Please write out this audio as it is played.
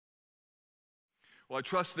Well, I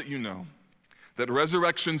trust that you know that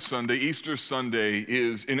Resurrection Sunday, Easter Sunday,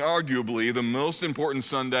 is inarguably the most important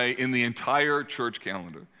Sunday in the entire church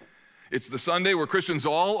calendar. It's the Sunday where Christians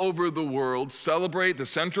all over the world celebrate the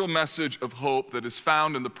central message of hope that is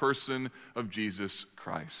found in the person of Jesus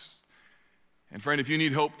Christ. And friend, if you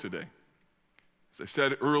need hope today, as I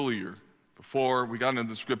said earlier, before we got into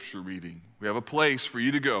the scripture reading, we have a place for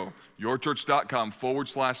you to go,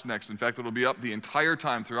 yourchurch.com/next. In fact, it'll be up the entire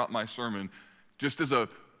time throughout my sermon, just as a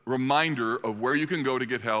reminder of where you can go to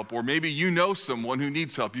get help, or maybe you know someone who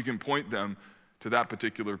needs help. You can point them to that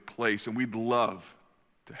particular place, and we'd love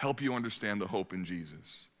to help you understand the hope in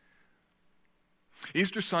Jesus.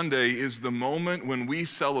 Easter Sunday is the moment when we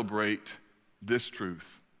celebrate this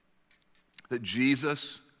truth, that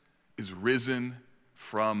Jesus is risen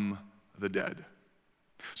from the dead.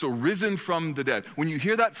 So risen from the dead. When you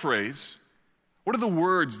hear that phrase, what are the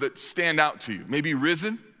words that stand out to you? Maybe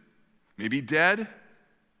risen, maybe dead.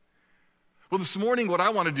 Well, this morning what I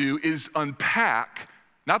want to do is unpack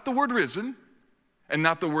not the word risen and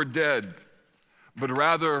not the word dead, but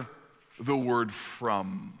rather the word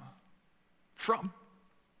from. From.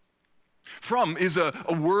 From is a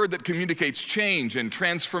word that communicates change and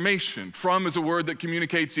transformation. From is a word that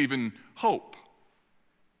communicates even hope.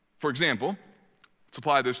 For example, let's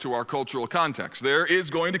apply this to our cultural context. There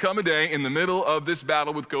is going to come a day in the middle of this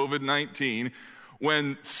battle with COVID-19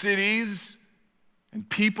 when cities and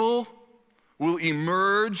people will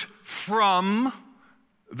emerge from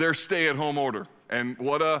their stay-at-home order. And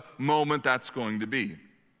what a moment that's going to be.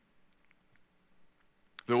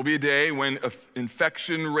 There will be a day when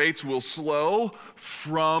infection rates will slow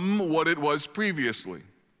from what it was previously.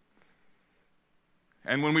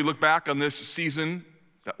 And when we look back on this season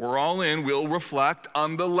that we're all in, we'll reflect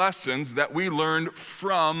on the lessons that we learned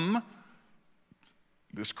from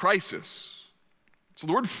this crisis. So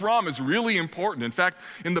the word from is really important. In fact,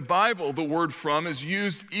 in the Bible, the word from is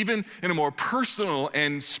used even in a more personal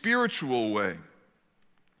and spiritual way.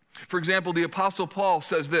 For example, the Apostle Paul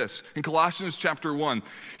says this in Colossians chapter 1,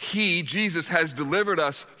 He, Jesus, has delivered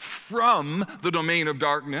us from the domain of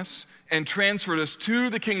darkness and transferred us to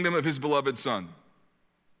the kingdom of His beloved Son.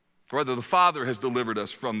 Rather, the Father has delivered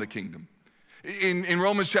us from the kingdom. In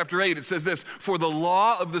Romans chapter 8, it says this, For the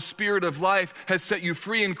law of the Spirit of life has set you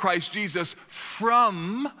free in Christ Jesus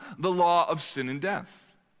from the law of sin and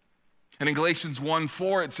death. And in Galatians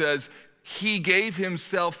 1:4, it says, He gave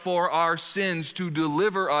Himself for our sins to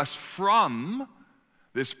deliver us from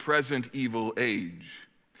this present evil age.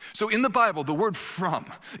 So in the Bible, the word from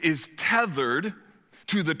is tethered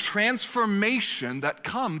to the transformation that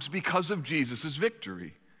comes because of Jesus'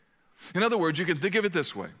 victory. In other words, you can think of it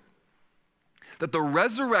this way, that the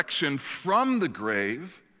resurrection from the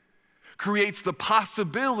grave creates the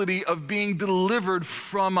possibility of being delivered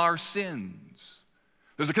from our sins.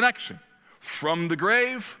 There's a connection from the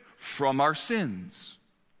grave, from our sins.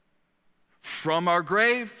 From our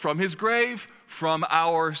grave, from His grave, from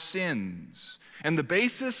our sins. And the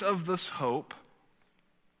basis of this hope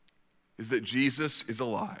is that Jesus is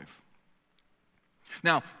alive.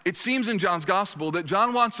 Now, it seems in John's gospel that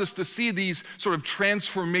John wants us to see these sort of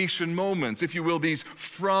transformation moments, if you will, these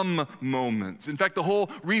from moments. In fact, the whole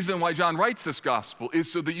reason why John writes this gospel is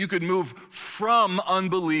so that you could move from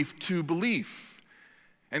unbelief to belief.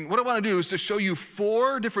 And what I want to do is to show you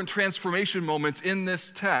 4 different transformation moments in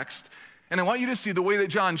this text. And I want you to see the way that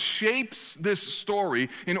John shapes this story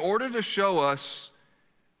in order to show us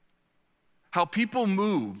how people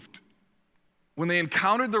moved when they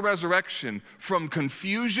encountered the resurrection from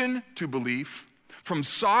confusion to belief, from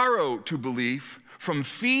sorrow to belief, from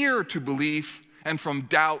fear to belief, and from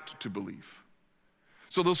doubt to belief.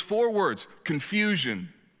 So those 4 words,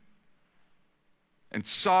 confusion and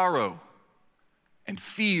sorrow and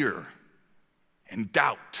fear and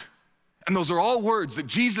doubt. And those are all words that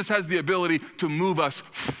Jesus has the ability to move us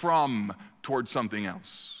from towards something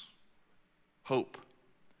else. Hope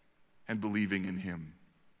and believing in Him.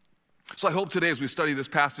 So I hope today as we study this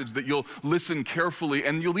passage that you'll listen carefully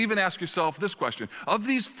and you'll even ask yourself this question. Of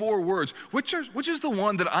these 4 words, which is the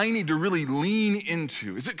one that I need to really lean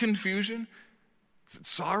into? Is it confusion? Is it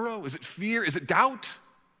sorrow? Is it fear? Is it doubt?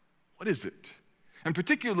 What is it? And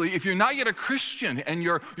particularly if you're not yet a Christian and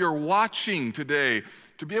you're watching today,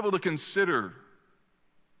 to be able to consider,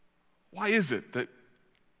 why is it that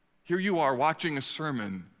here you are watching a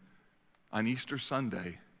sermon on Easter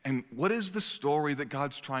Sunday, and what is the story that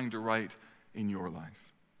God's trying to write in your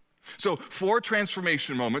life? So 4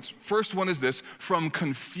 transformation moments. First one is this, from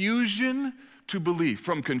confusion to belief.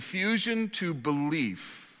 From confusion to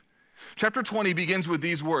belief. Chapter 20 begins with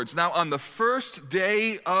these words. Now, on the first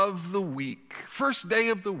day of the week,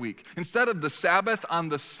 instead of the Sabbath on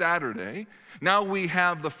the Saturday, now we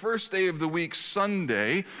have the first day of the week,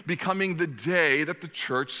 Sunday, becoming the day that the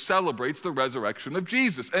church celebrates the resurrection of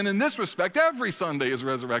Jesus. And in this respect, every Sunday is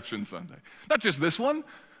Resurrection Sunday. Not just this one,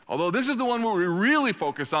 although this is the one where we really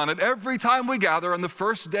focus on it. Every time we gather on the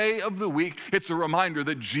first day of the week, it's a reminder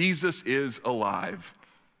that Jesus is alive.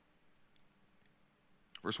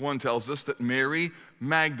 Verse 1 tells us that Mary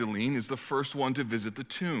Magdalene is the first one to visit the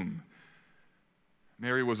tomb.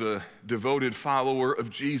 Mary was a devoted follower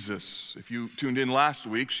of Jesus. If you tuned in last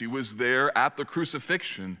week, she was there at the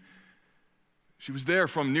crucifixion. She was there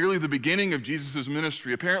from nearly the beginning of Jesus'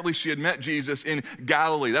 ministry. Apparently, she had met Jesus in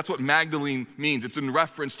Galilee. That's what Magdalene means. It's in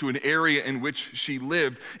reference to an area in which she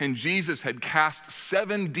lived. And Jesus had cast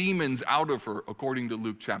 7 demons out of her, according to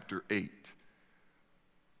Luke chapter 8.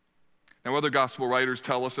 Now, other gospel writers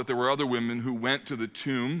tell us that there were other women who went to the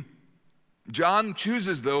tomb. John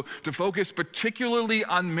chooses, though, to focus particularly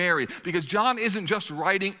on Mary, because John isn't just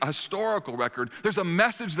writing a historical record. There's a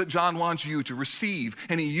message that John wants you to receive,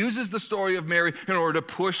 and he uses the story of Mary in order to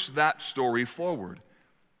push that story forward.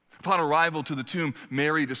 Upon arrival to the tomb,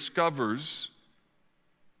 Mary discovers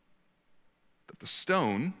that the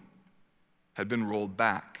stone had been rolled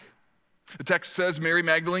back. The text says Mary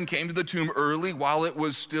Magdalene came to the tomb early while it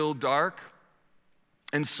was still dark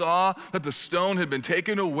and saw that the stone had been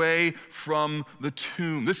taken away from the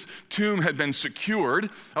tomb. This tomb had been secured,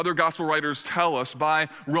 other gospel writers tell us, by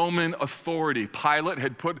Roman authority. Pilate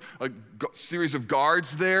had put a series of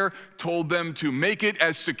guards there, told them to make it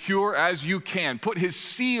as secure as you can, put his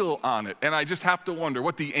seal on it. And I just have to wonder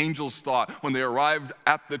what the angels thought when they arrived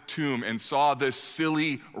at the tomb and saw this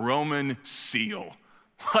silly Roman seal.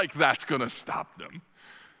 Like that's gonna stop them.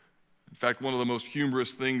 In fact, one of the most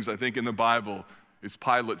humorous things I think in the Bible is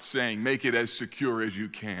Pilate saying, make it as secure as you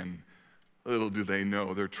can. Little do they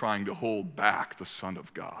know, they're trying to hold back the Son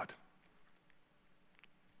of God.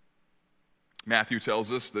 Matthew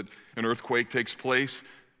tells us that an earthquake takes place,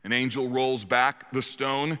 an angel rolls back the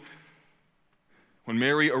stone. When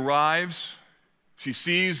Mary arrives, she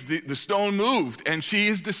sees the stone moved and she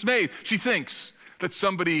is dismayed. She thinks that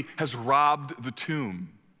somebody has robbed the tomb.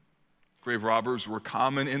 Grave robbers were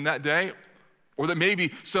common in that day. Or that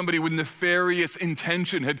maybe somebody with nefarious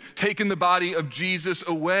intention had taken the body of Jesus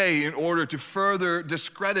away in order to further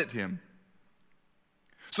discredit him.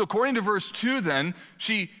 So according to verse 2 then,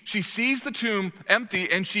 she sees the tomb empty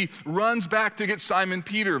and she runs back to get Simon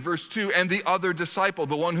Peter, verse 2, and the other disciple,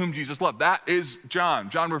 the one whom Jesus loved. That is John.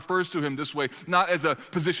 John refers to him this way, not as a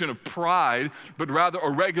position of pride, but rather a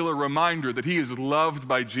regular reminder that he is loved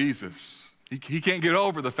by Jesus. He can't get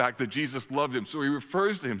over the fact that Jesus loved him. So he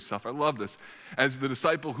refers to himself, I love this, as the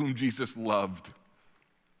disciple whom Jesus loved.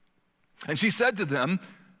 And she said to them,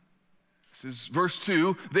 this is verse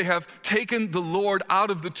 2, they have taken the Lord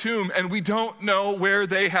out of the tomb and we don't know where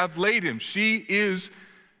they have laid him. She is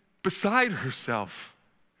beside herself,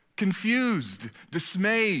 confused,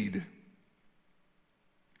 dismayed.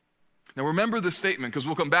 Now remember this statement because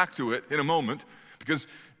we'll come back to it in a moment, because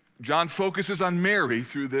John focuses on Mary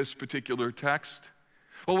through this particular text.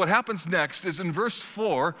 Well, what happens next is in verse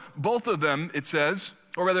 4, both of them, it says,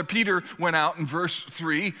 or rather Peter went out in verse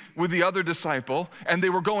 3 with the other disciple, and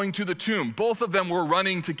they were going to the tomb. Both of them were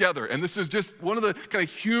running together. And this is just one of the kind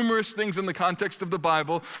of humorous things in the context of the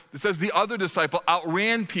Bible. It says the other disciple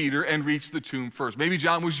outran Peter and reached the tomb first. Maybe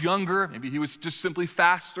John was younger, maybe he was just simply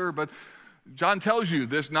faster, but John tells you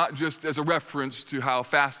this not just as a reference to how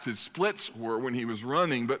fast his splits were when he was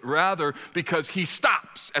running, but rather because he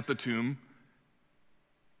stops at the tomb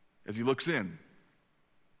as he looks in.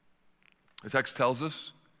 The text tells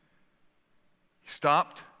us he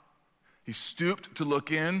stopped, he stooped to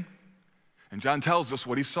look in, and John tells us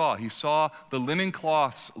what he saw. He saw the linen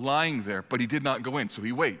cloths lying there, but he did not go in, so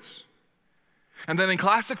he waits. And then in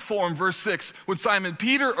classic form, verse 6, when Simon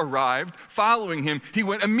Peter arrived, following him, he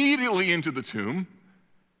went immediately into the tomb.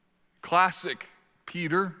 Classic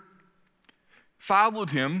Peter followed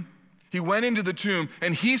him. He went into the tomb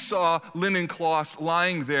and he saw linen cloths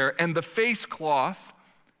lying there, and the face cloth,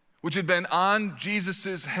 which had been on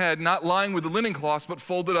Jesus' head, not lying with the linen cloths, but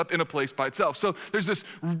folded up in a place by itself. So there's this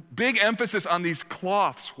big emphasis on these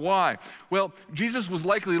cloths. Why? Well, Jesus was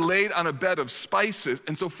likely laid on a bed of spices.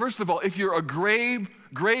 And so first of all, if you're a grave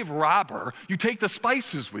robber, you take the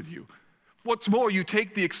spices with you. What's more, you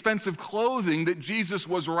take the expensive clothing that Jesus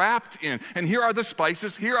was wrapped in. And here are the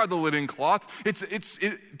spices, here are the linen cloths. It's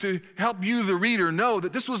to help you, the reader, know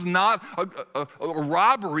that this was not a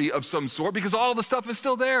robbery of some sort, because all the stuff is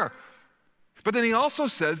still there. But then he also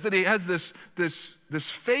says that he has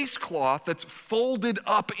this face cloth that's folded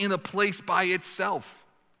up in a place by itself.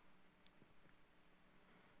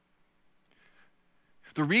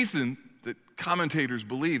 The reason that commentators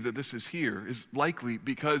believe that this is here is likely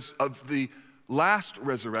because of the last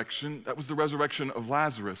resurrection. That was the resurrection of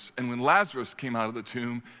Lazarus. And when Lazarus came out of the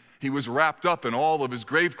tomb, he was wrapped up in all of his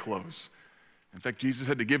grave clothes. In fact, Jesus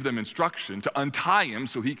had to give them instruction to untie him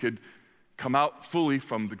so he could come out fully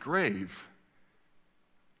from the grave.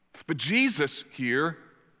 But Jesus here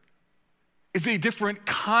is a different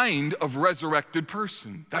kind of resurrected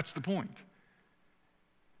person. That's the point.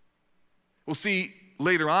 We'll see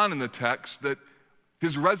later on in the text that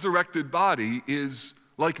his resurrected body is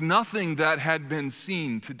like nothing that had been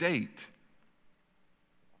seen to date.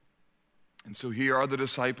 And so here are the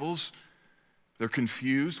disciples. They're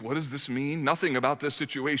confused. What does this mean? Nothing about this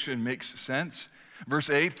situation makes sense. Verse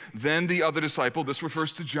 8, then the other disciple, this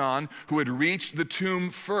refers to John, who had reached the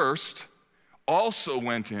tomb first, also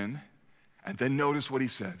went in. And then notice what he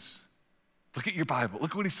says. Look at your Bible.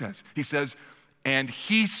 Look what he says. He says, and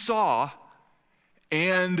he saw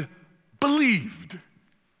and believed.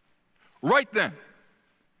 Right then.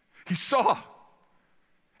 He saw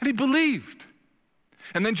and he believed.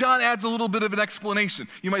 And then John adds a little bit of an explanation.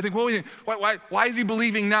 You might think, well, why is he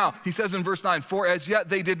believing now? He says in verse 9, for as yet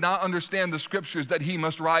they did not understand the scriptures that he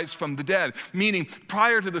must rise from the dead. Meaning,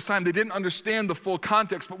 prior to this time, they didn't understand the full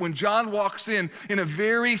context. But when John walks in a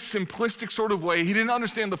very simplistic sort of way, he didn't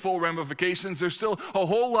understand the full ramifications. There's still a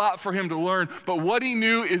whole lot for him to learn. But what he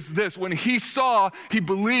knew is this. When he saw, he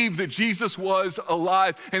believed that Jesus was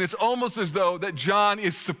alive. And it's almost as though that John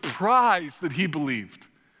is surprised that he believed.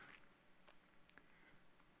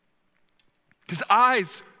 His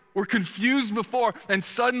eyes were confused before, and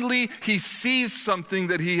suddenly he sees something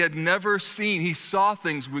that he had never seen. He saw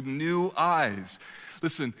things with new eyes.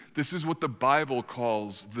 Listen, this is what the Bible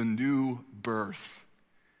calls the new birth.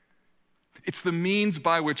 It's the means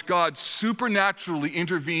by which God supernaturally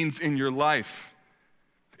intervenes in your life.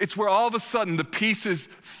 It's where all of a sudden the pieces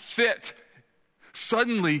fit.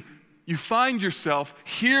 Suddenly, you find yourself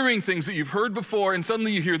hearing things that you've heard before, and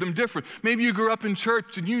suddenly you hear them different. Maybe you grew up in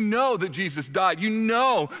church and you know that Jesus died. You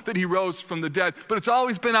know that he rose from the dead, but it's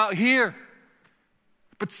always been out here.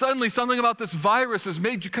 But suddenly something about this virus has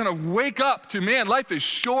made you kind of wake up to, man, life is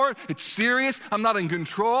short, it's serious, I'm not in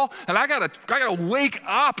control, and I gotta wake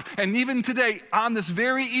up. And even today, on this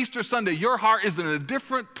very Easter Sunday, your heart is in a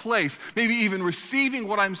different place, maybe even receiving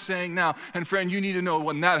what I'm saying now. And friend, you need to know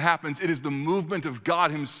when that happens, it is the movement of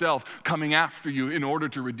God himself coming after you in order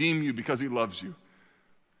to redeem you because he loves you.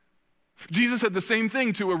 Jesus said the same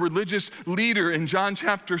thing to a religious leader in John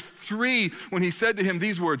chapter 3 when he said to him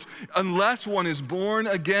these words, unless one is born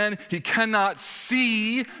again, he cannot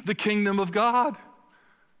see the kingdom of God.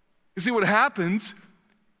 You see, what happens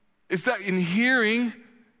is that in hearing,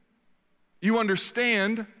 you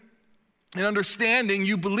understand, in understanding,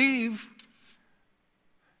 you believe,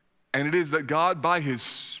 and it is that God, by his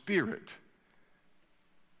Spirit,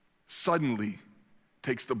 suddenly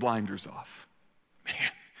takes the blinders off.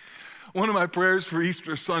 Man. One of my prayers for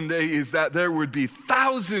Easter Sunday is that there would be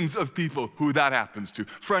thousands of people who that happens to.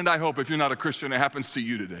 Friend, I hope if you're not a Christian, it happens to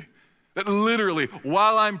you today. That literally,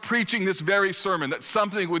 while I'm preaching this very sermon, that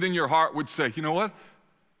something within your heart would say, you know what?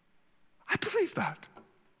 I believe that.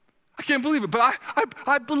 I can't believe it, but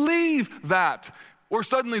I believe that. Or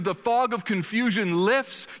suddenly the fog of confusion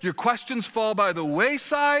lifts, your questions fall by the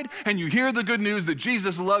wayside, and you hear the good news that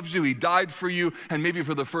Jesus loves you, he died for you, and maybe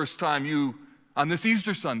for the first time you, on this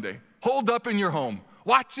Easter Sunday, holed up in your home,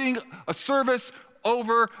 watching a service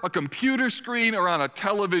over a computer screen or on a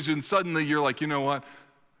television, suddenly you're like, you know what?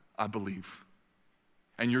 I believe.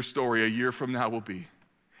 And your story a year from now will be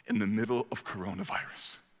in the middle of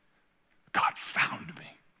coronavirus. God found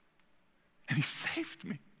me and he saved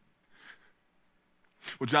me.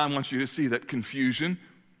 Well, John wants you to see that confusion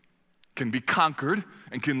can be conquered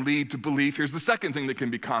and can lead to belief. Here's the second thing that can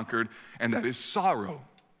be conquered, and that is sorrow.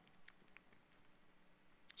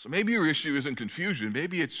 So maybe your issue isn't confusion,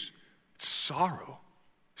 maybe it's sorrow.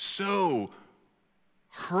 So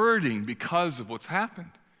hurting because of what's happened.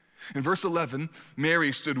 In verse 11,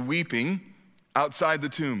 Mary stood weeping outside the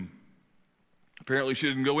tomb. Apparently she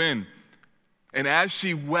didn't go in. And as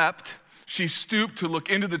she wept, she stooped to look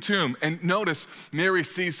into the tomb. And notice, Mary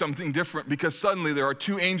sees something different because suddenly there are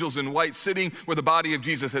two angels in white sitting where the body of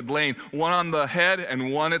Jesus had lain, one on the head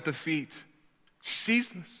and one at the feet. She sees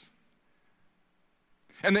this.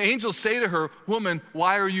 And the angels say to her, woman,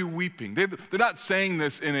 why are you weeping? They're not saying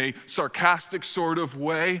this in a sarcastic sort of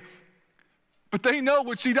way, but they know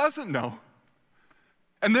what she doesn't know.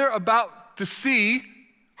 And they're about to see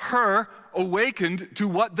her awakened to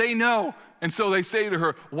what they know. And so they say to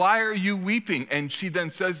her, "Why are you weeping?" And she then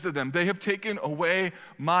says to them, "They have taken away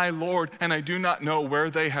my Lord, and I do not know where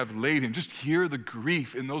they have laid him." Just hear the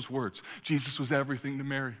grief in those words. Jesus was everything to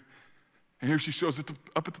Mary. And here she shows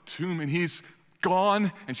up at the tomb, and he's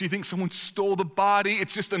gone, and she thinks someone stole the body.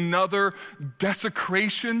 It's just another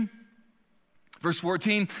desecration. Verse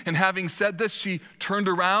 14, and having said this, she turned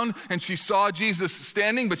around and she saw Jesus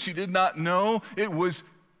standing, but she did not know it was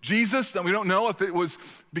Jesus. Now we don't know if it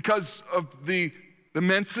was because of the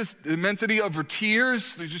immensity of her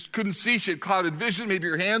tears. They just couldn't see. She had clouded vision. Maybe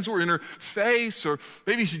her hands were in her face, or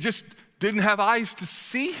maybe she just didn't have eyes to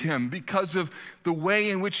see him because of the way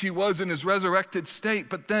in which he was in his resurrected state.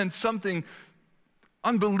 But then something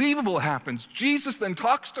unbelievable happens. Jesus then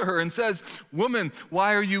talks to her and says, "Woman,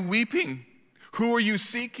 why are you weeping? Who are you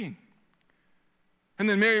seeking?" And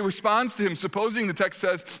then Mary responds to him, supposing the text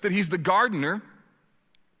says that he's the gardener.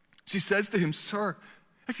 She says to him, "Sir,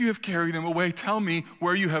 if you have carried him away, tell me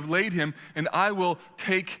where you have laid him, and I will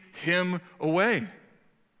take him away."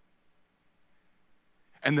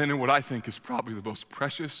 And then in what I think is probably the most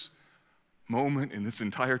precious moment in this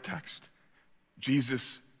entire text,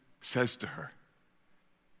 Jesus says to her,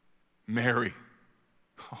 "Mary."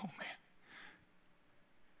 Oh, man.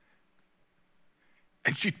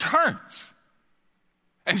 And she turns,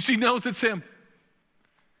 and she knows it's him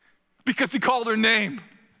because he called her name.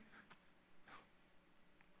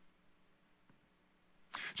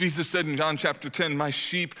 Jesus said in John chapter 10, "My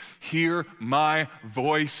sheep hear my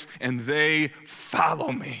voice, and they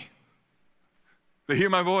follow me." They hear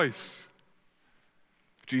my voice.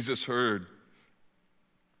 Jesus heard,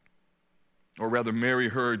 or rather Mary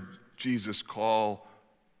heard Jesus call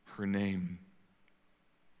her name.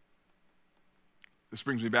 This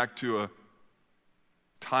brings me back to a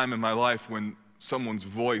time in my life when someone's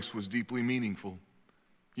voice was deeply meaningful.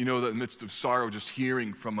 You know that in the midst of sorrow, just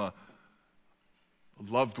hearing from a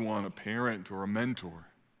loved one, a parent, or a mentor.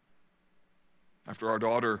 After our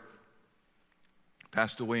daughter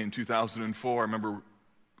passed away in 2004, I remember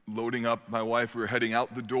loading up my wife. We were heading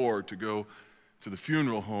out the door to go to the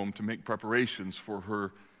funeral home to make preparations for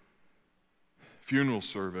her funeral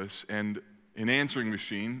service. And an answering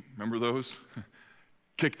machine, remember those?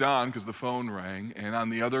 Kicked on because the phone rang, and on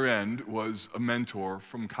the other end was a mentor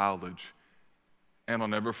from college. And I'll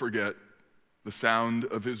never forget the sound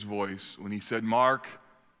of his voice when he said, "Mark,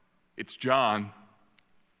 it's John."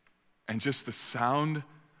 And just the sound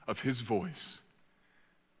of his voice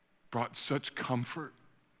brought such comfort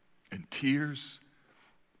and tears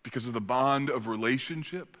because of the bond of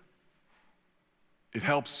relationship. It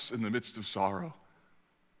helps in the midst of sorrow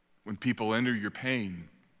when people enter your pain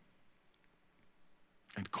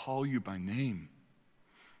and call you by name.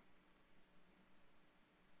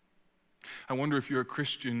 I wonder if you're a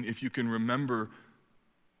Christian, if you can remember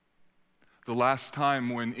the last time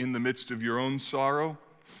when in the midst of your own sorrow,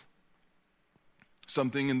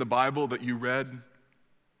 something in the Bible that you read,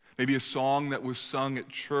 maybe a song that was sung at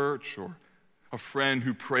church, or a friend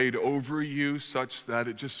who prayed over you such that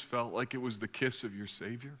it just felt like it was the kiss of your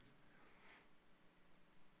Savior.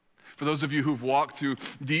 For those of you who've walked through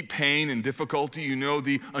deep pain and difficulty, you know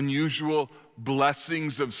the unusual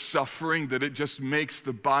blessings of suffering, that it just makes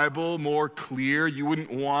the Bible more clear. You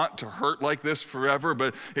wouldn't want to hurt like this forever,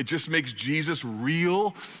 but it just makes Jesus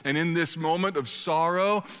real. And in this moment of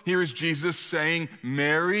sorrow, here is Jesus saying,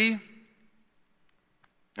 "Mary."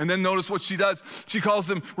 And then notice what she does. She calls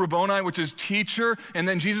him Rabboni, which is teacher. And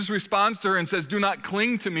then Jesus responds to her and says, "Do not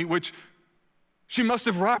cling to me," which she must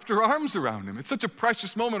have wrapped her arms around him. It's such a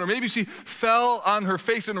precious moment. Or maybe she fell on her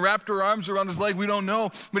face and wrapped her arms around his leg. We don't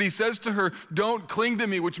know. But he says to her, "Don't cling to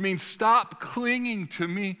me," which means stop clinging to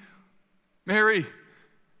me. Mary,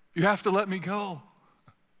 you have to let me go.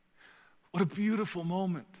 What a beautiful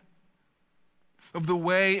moment of the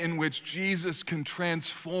way in which Jesus can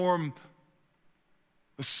transform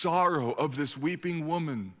the sorrow of this weeping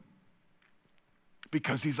woman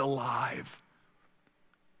because he's alive.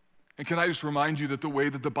 And can I just remind you that the way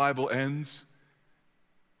that the Bible ends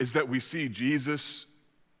is that we see Jesus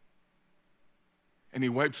and he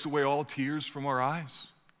wipes away all tears from our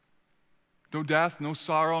eyes. No death, no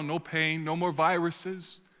sorrow, no pain, no more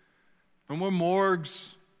viruses, no more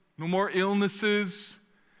morgues, no more illnesses,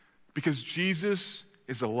 because Jesus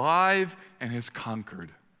is alive and has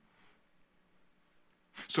conquered.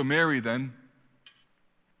 So Mary then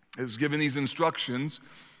is given these instructions.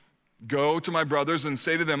 "Go to my brothers and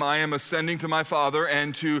say to them, I am ascending to my Father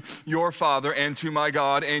and to your Father and to my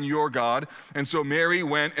God and your God." And so Mary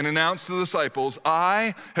went and announced to the disciples,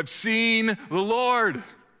 "I have seen the Lord,"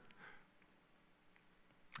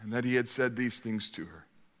 and that he had said these things to her.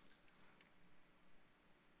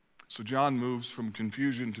 So John moves from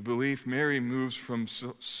confusion to belief. Mary moves from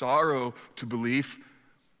sorrow to belief.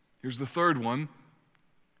 Here's the third one.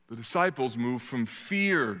 The disciples move from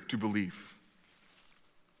fear to belief.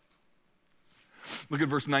 Look at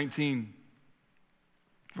verse 19.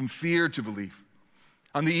 From fear to belief.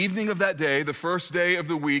 On the evening of that day, the first day of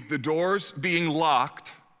the week, the doors being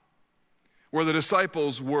locked where the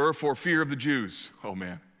disciples were for fear of the Jews. Oh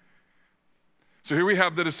man. So here we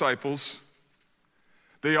have the disciples.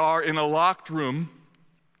 They are in a locked room.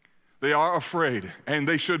 They are afraid, and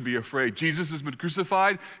they should be afraid. Jesus has been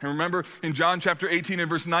crucified, and remember in John chapter 18 and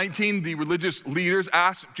verse 19, the religious leaders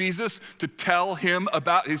asked Jesus to tell him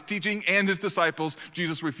about his teaching and his disciples.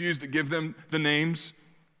 Jesus refused to give them the names.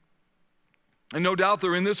 And no doubt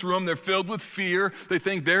they're in this room, they're filled with fear. They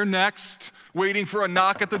think they're next, waiting for a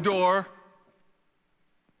knock at the door.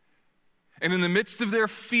 And in the midst of their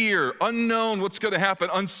fear, unknown what's going to happen,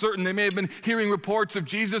 uncertain, they may have been hearing reports of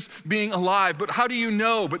Jesus being alive, but how do you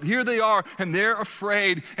know? But here they are, and they're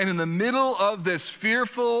afraid. And in the middle of this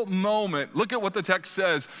fearful moment, look at what the text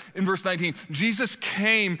says in verse 19. Jesus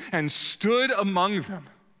came and stood among them.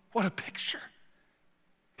 What a picture.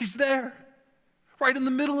 He's there, right in the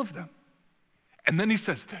middle of them. And then he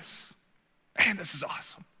says this, man, this is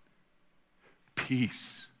awesome.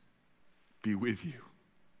 Peace be with you.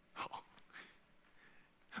 Oh.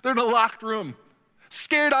 They're in a locked room,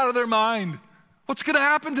 scared out of their mind. What's going to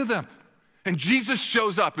happen to them? And Jesus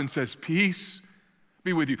shows up and says, peace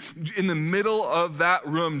be with you. In the middle of that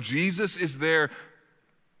room, Jesus is there.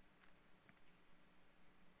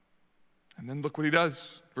 And then look what he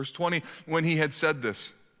does. Verse 20, when he had said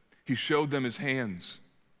this, he showed them his hands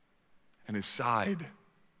and his side.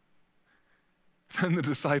 Then the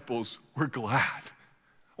disciples were glad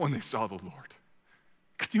when they saw the Lord.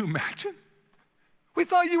 Can you imagine? We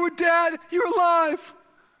thought you were dead. You're alive.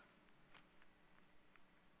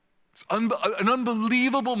 It's an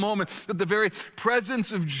unbelievable moment that the very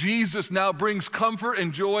presence of Jesus now brings comfort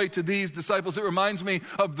and joy to these disciples. It reminds me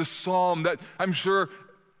of the psalm that I'm sure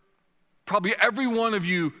probably every one of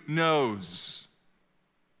you knows.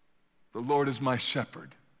 The Lord is my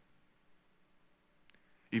shepherd.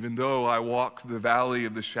 Even though I walk the valley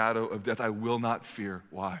of the shadow of death, I will not fear.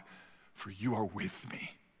 Why? For you are with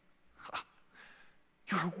me.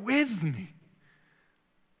 You are with me.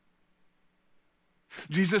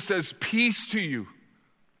 Jesus says, peace to you.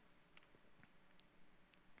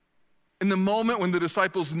 In the moment when the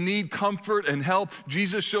disciples need comfort and help,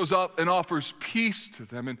 Jesus shows up and offers peace to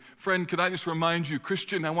them. And friend, can I just remind you,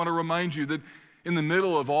 Christian, I want to remind you that in the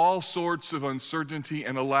middle of all sorts of uncertainty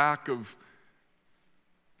and a lack of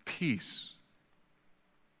peace,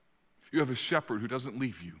 you have a shepherd who doesn't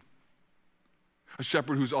leave you. A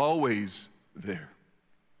shepherd who's always there.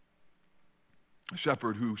 A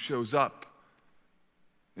shepherd who shows up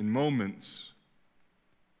in moments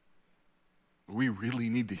where we really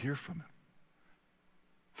need to hear from him.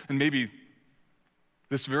 And maybe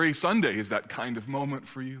this very Sunday is that kind of moment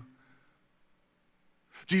for you.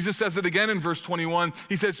 Jesus says it again in verse 21.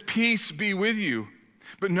 He says, peace be with you.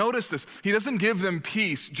 But notice this, he doesn't give them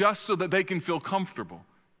peace just so that they can feel comfortable.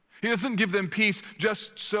 He doesn't give them peace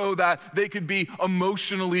just so that they could be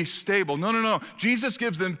emotionally stable. No. Jesus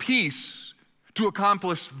gives them peace to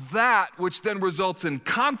accomplish that which then results in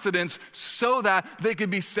confidence so that they can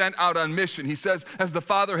be sent out on mission. He says, as the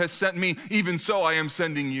Father has sent me, even so I am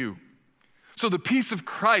sending you. So the peace of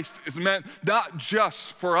Christ is meant not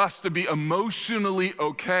just for us to be emotionally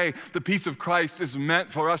okay. The peace of Christ is meant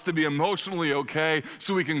for us to be emotionally okay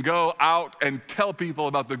so we can go out and tell people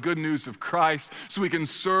about the good news of Christ, so we can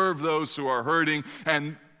serve those who are hurting,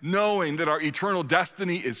 and knowing that our eternal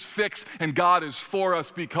destiny is fixed and God is for us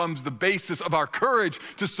becomes the basis of our courage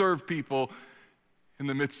to serve people in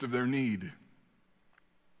the midst of their need.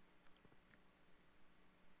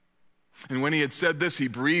 And when he had said this, he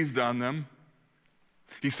breathed on them.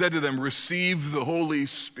 He said to them, receive the Holy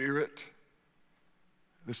Spirit.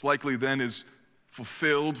 This likely then is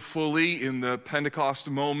fulfilled fully in the Pentecost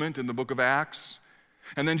moment in the book of Acts.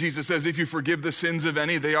 And then Jesus says, if you forgive the sins of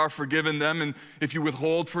any, they are forgiven them. And if you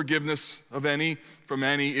withhold forgiveness of any, from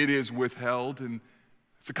any, it is withheld. And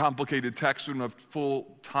it's a complicated text. We don't have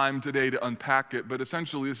full time today to unpack it. But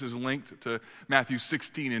essentially, this is linked to Matthew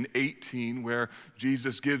 16 and 18, where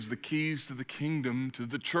Jesus gives the keys to the kingdom to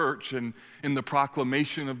the church. And in the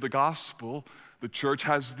proclamation of the gospel, the church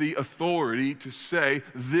has the authority to say,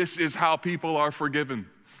 this is how people are forgiven.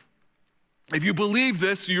 If you believe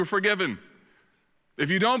this, you're forgiven. If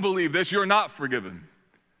you don't believe this, you're not forgiven.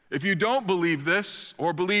 If you don't believe this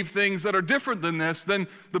or believe things that are different than this, then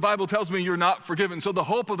the Bible tells me you're not forgiven. So the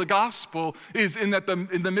hope of the gospel is in that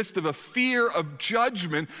in the midst of a fear of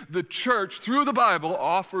judgment, the church, through the Bible,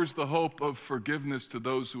 offers the hope of forgiveness to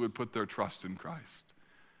those who would put their trust in Christ.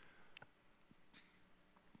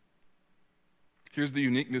 Here's the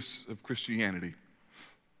uniqueness of Christianity.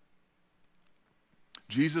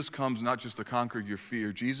 Jesus comes not just to conquer your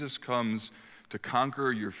fear. Jesus comes to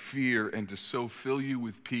conquer your fear and to so fill you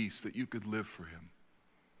with peace that you could live for him.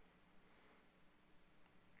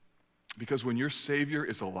 Because when your Savior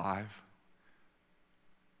is alive,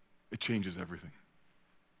 it changes everything.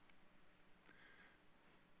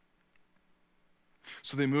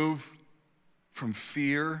 So they move from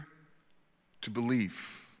fear to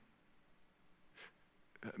belief.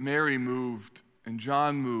 Mary moved and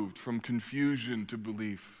John moved from confusion to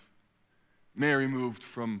belief. Mary moved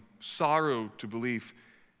from sorrow to belief.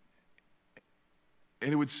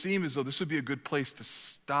 And it would seem as though this would be a good place to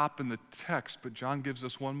stop in the text, but John gives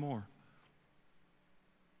us one more.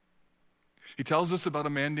 He tells us about a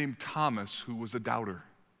man named Thomas who was a doubter.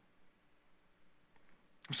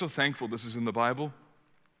 I'm so thankful this is in the Bible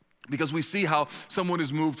because we see how someone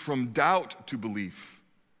is moved from doubt to belief.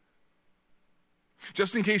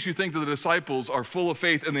 Just in case you think that the disciples are full of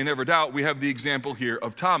faith and they never doubt, we have the example here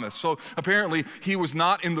of Thomas. So apparently he was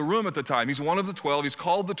not in the room at the time. He's one of the 12. He's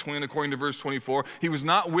called the twin according to verse 24. He was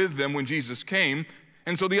not with them when Jesus came.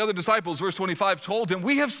 And so the other disciples, verse 25, told him,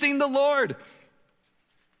 "We have seen the Lord."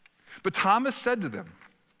 But Thomas said to them,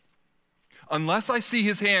 "Unless I see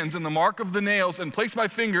his hands in the mark of the nails and place my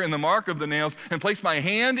finger in the mark of the nails and place my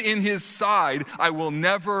hand in his side, I will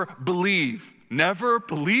never believe." Never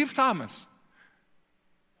believe, Thomas.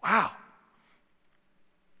 Wow.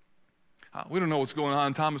 We don't know what's going on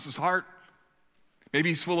in Thomas's heart. Maybe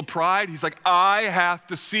he's full of pride. He's like, I have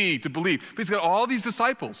to see to believe. But he's got all these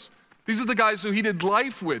disciples. These are the guys who he did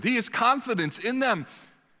life with. He has confidence in them,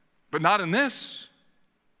 but not in this.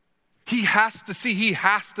 He has to see, he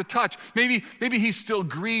has to touch. Maybe he's still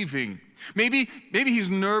grieving. Maybe he's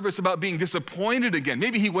nervous about being disappointed again.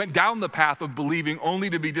 Maybe he went down the path of believing only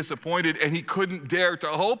to be disappointed and he couldn't dare to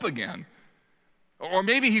hope again. Or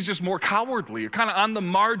maybe he's just more cowardly, kind of on the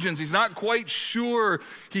margins. He's not quite sure.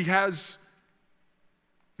 He has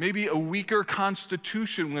maybe a weaker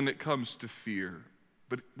constitution when it comes to fear.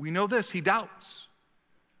 But we know this, he doubts.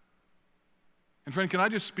 And friend, can I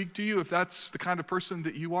just speak to you if that's the kind of person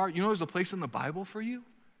that you are? You know there's a place in the Bible for you.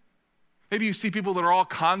 Maybe you see people that are all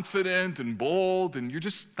confident and bold and you're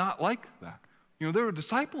just not like that. You know, there were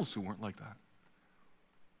disciples who weren't like that.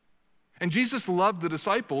 And Jesus loved the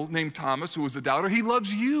disciple named Thomas who was a doubter. He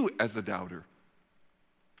loves you as a doubter.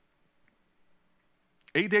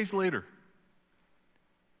 8 days later,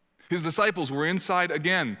 his disciples were inside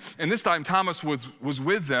again. And this time Thomas was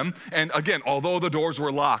with them. And again, although the doors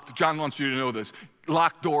were locked, John wants you to know this,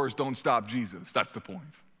 locked doors don't stop Jesus. That's the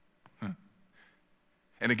point.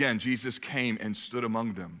 And again, Jesus came and stood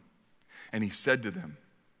among them. And he said to them,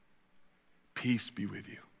 "Peace be with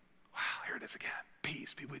you." Wow, here it is again.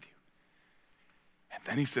 Peace be with you. And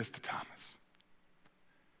then he says to Thomas,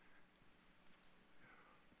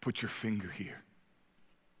 "Put your finger here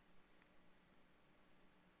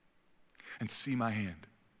and see my hand.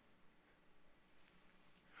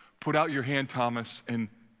 Put out your hand, Thomas, and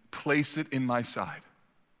place it in my side.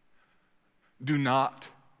 Do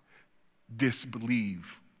not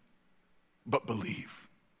disbelieve, but believe."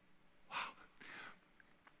 Wow.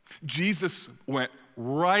 Jesus went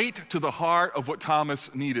right to the heart of what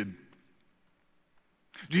Thomas needed.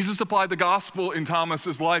 Jesus applied the gospel in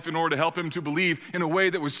Thomas's life in order to help him to believe in a way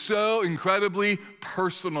that was so incredibly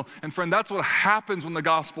personal. And friend, that's what happens when the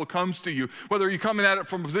gospel comes to you. Whether you're coming at it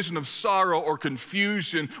from a position of sorrow or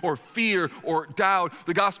confusion or fear or doubt,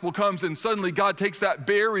 the gospel comes and suddenly God takes that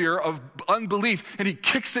barrier of unbelief and he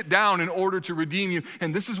kicks it down in order to redeem you.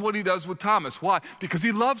 And this is what he does with Thomas. Why? Because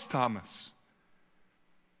he loves Thomas.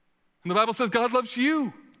 And the Bible says God loves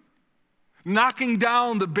you, knocking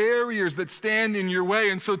down the barriers that stand in your way.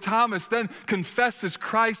 And so Thomas then confesses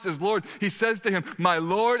Christ as Lord. He says to him, "My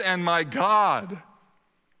Lord and my God."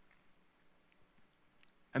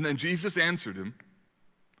 And then Jesus answered him,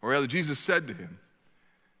 or rather Jesus said to him,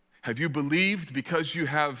 "Have you believed because you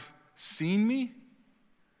have seen me?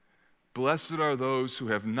 Blessed are those who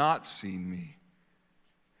have not seen me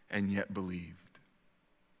and yet believed."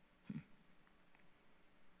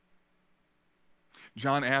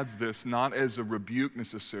 John adds this not as a rebuke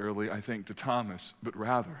necessarily, I think, to Thomas, but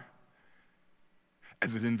rather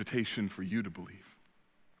as an invitation for you to believe.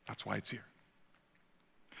 That's why it's here.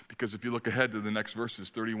 Because if you look ahead to the next verses,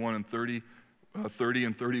 31 and 30, 30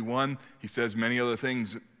 and 31, he says many other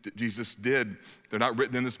things that Jesus did. They're not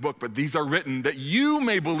written in this book, but these are written that you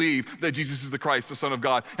may believe that Jesus is the Christ, the Son of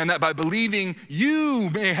God, and that by believing you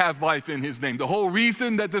may have life in his name. The whole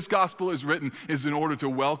reason that this gospel is written is in order to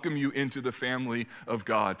welcome you into the family of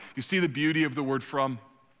God. You see the beauty of the word from?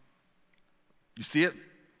 You see it?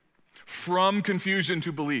 From confusion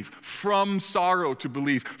to belief, from sorrow to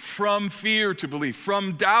belief, from fear to belief,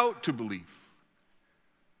 from doubt to belief.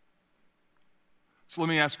 So let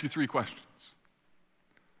me ask you 3 questions.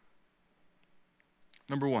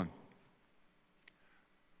 Number 1,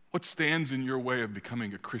 what stands in your way of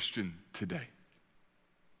becoming a Christian today,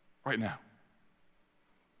 right now?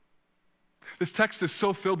 This text is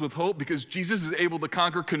so filled with hope because Jesus is able to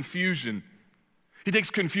conquer confusion. He takes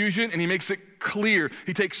confusion and he makes it clear.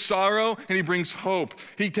 He takes sorrow and he brings hope.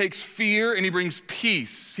 He takes fear and he brings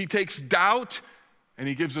peace. He takes doubt and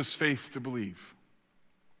he gives us faith to believe.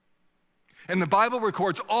 And the Bible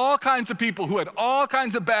records all kinds of people who had all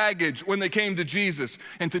kinds of baggage when they came to Jesus.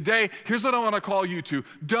 And today, here's what I want to call you to.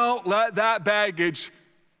 Don't let that baggage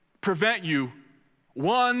prevent you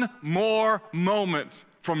one more moment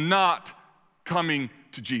from not coming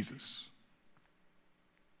to Jesus.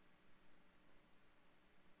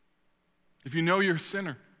 If you know you're a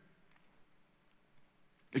sinner,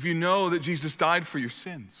 if you know that Jesus died for your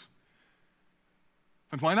sins,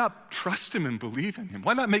 then why not trust him and believe in him?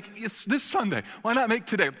 Why not make it's this Sunday? Why not make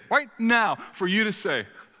today, right now, for you to say,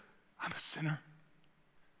 I'm a sinner.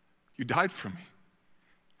 You died for me.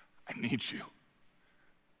 I need you.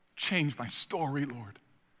 Change my story, Lord.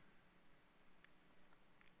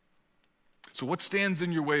 So what stands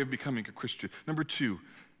in your way of becoming a Christian? Number 2,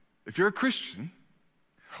 if you're a Christian,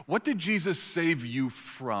 what did Jesus save you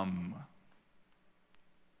from?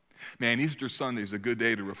 Man, Easter Sunday is a good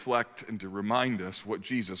day to reflect and to remind us what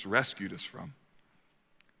Jesus rescued us from.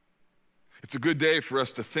 It's a good day for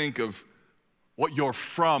us to think of what your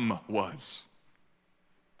from was.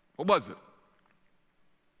 What was it?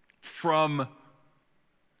 From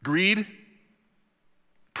greed,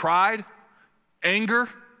 pride, anger,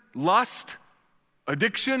 lust,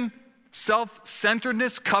 addiction,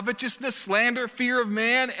 self-centeredness, covetousness, slander, fear of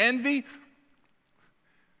man, envy.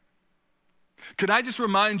 Can I just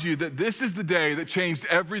remind you that this is the day that changed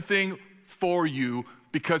everything for you,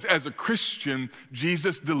 because as a Christian,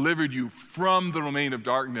 Jesus delivered you from the domain of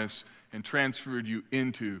darkness and transferred you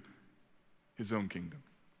into his own kingdom.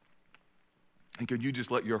 And could you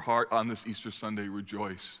just let your heart on this Easter Sunday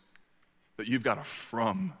rejoice that you've got a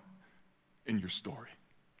from in your story?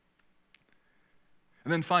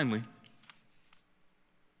 And then finally,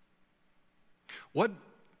 what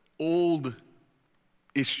old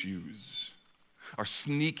issues are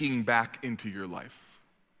sneaking back into your life?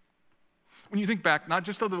 When you think back, not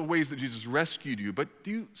just of the ways that Jesus rescued you, but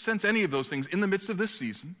do you sense any of those things in the midst of this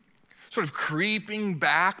season, sort of creeping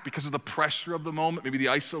back because of the pressure of the moment, maybe the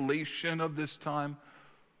isolation of this time?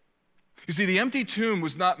 You see, the empty tomb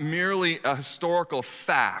was not merely a historical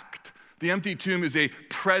fact. The empty tomb is a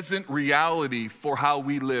present reality for how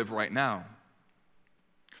we live right now.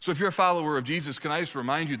 So if you're a follower of Jesus, can I just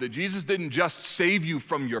remind you that Jesus didn't just save you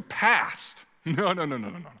from your past. No.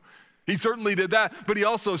 He certainly did that, but he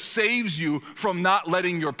also saves you from not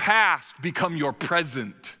letting your past become your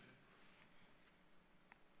present.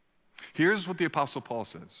 Here's what the Apostle Paul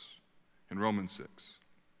says in Romans 6.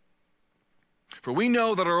 For we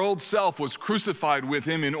know that our old self was crucified with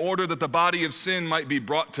him in order that the body of sin might be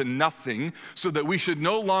brought to nothing, so that we should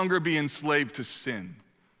no longer be enslaved to sin.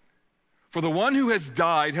 For the one who has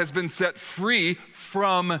died has been set free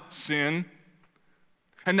from sin.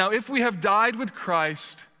 And now if we have died with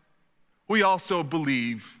Christ, we also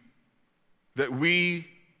believe that we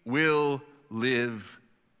will live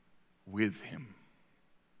with him.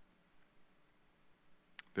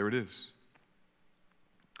 There it is.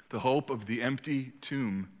 The hope of the empty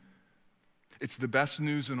tomb. It's the best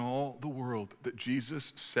news in all the world that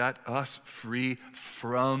Jesus set us free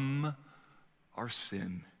from our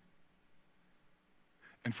sin.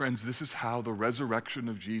 And friends, this is how the resurrection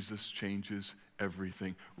of Jesus changes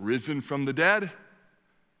everything. Risen from the dead,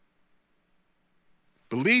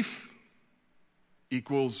 belief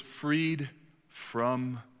equals freed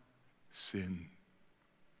from sin.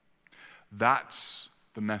 That's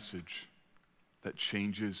the message that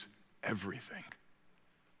changes everything.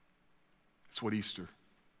 It's what Easter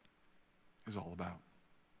is all about.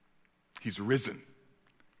 He's risen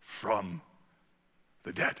from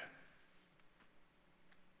the dead.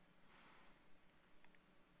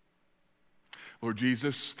 Lord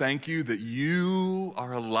Jesus, thank you that you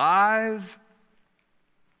are alive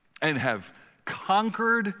and have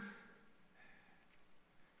conquered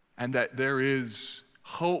and that there is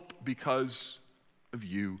hope because of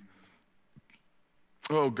you.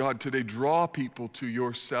 Oh God, today draw people to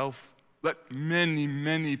yourself. Let many,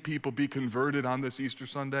 many people be converted on this Easter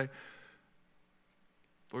Sunday.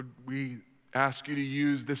 Lord, we ask you to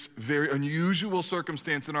use this very unusual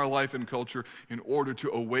circumstance in our life and culture in order to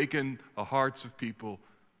awaken the hearts of people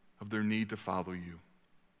of their need to follow you,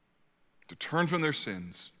 to turn from their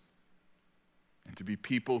sins, and to be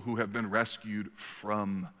people who have been rescued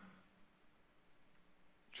from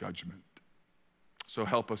judgment. So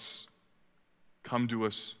help us, come to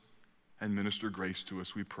us, and minister grace to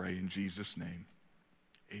us, we pray in Jesus' name.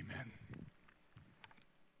 Amen.